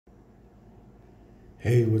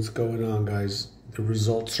Hey, what's going on, guys? The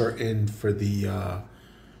results are in for the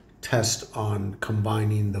test on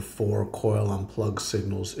combining the 4 coil-on-plug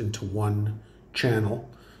signals into one channel.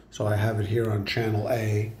 So I have it here on channel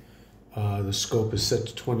A. The scope is set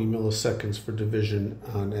to 20 milliseconds for division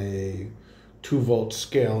on a 2-volt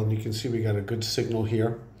scale, and you can see we got a good signal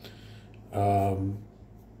here. Now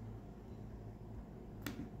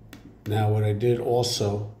what I did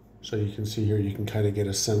also, so you can see here, you can kind of get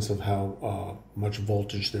a sense of how much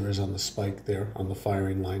voltage there is on the spike there on the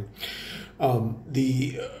firing line. I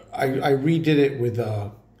redid it with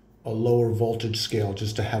a lower voltage scale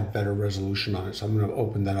just to have better resolution on it. So I'm going to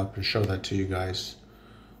open that up and show that to you guys.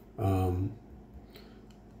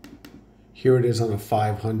 Here it is on a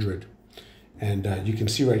 500. And you can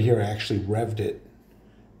see right here I actually revved it.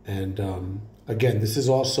 And again, this is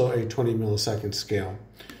also a 20 millisecond scale.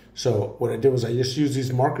 So what I did was I just used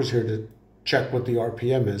these markers here to check what the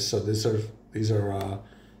RPM is. So these are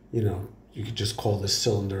you know, you could just call this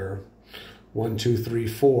cylinder 1, 2, 3,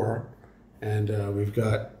 4, and we've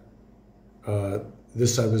got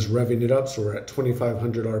this. I was revving it up, so we're at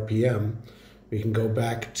 2,500 RPM. We can go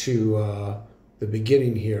back to the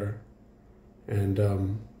beginning here,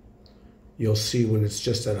 and you'll see when it's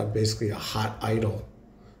just at basically a hot idle,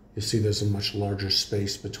 you'll see there's a much larger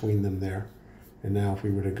space between them there. And now if we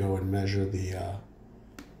were to go and measure the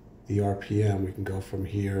RPM, we can go from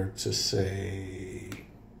here to, say,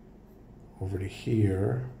 over to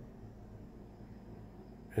here.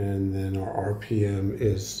 And then our RPM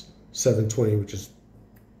is 720, which is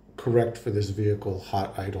correct for this vehicle,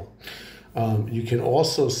 hot idle. You can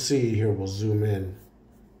also see, here we'll zoom in,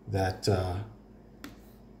 that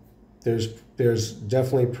there's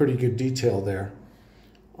definitely pretty good detail there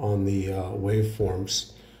on the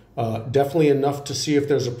waveforms. Definitely enough to see if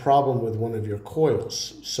there's a problem with one of your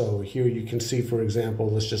coils. So here you can see, for example,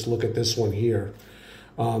 let's just look at this one here.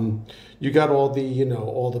 You got all the,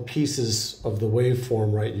 all the pieces of the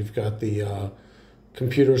waveform, right? You've got the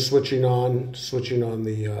computer switching on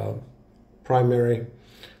the primary,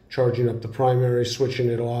 charging up the primary, switching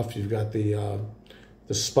it off. You've got the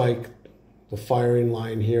spike, the firing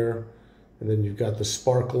line here, and then you've got the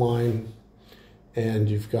spark line, and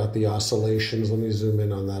you've got the oscillations. Let me zoom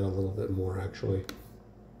in on that a little bit more, actually,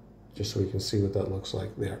 just so we can see what that looks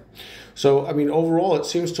like there. So, I mean, overall, it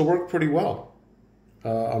seems to work pretty well.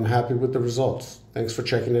 I'm happy with the results. Thanks for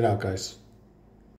checking it out, guys.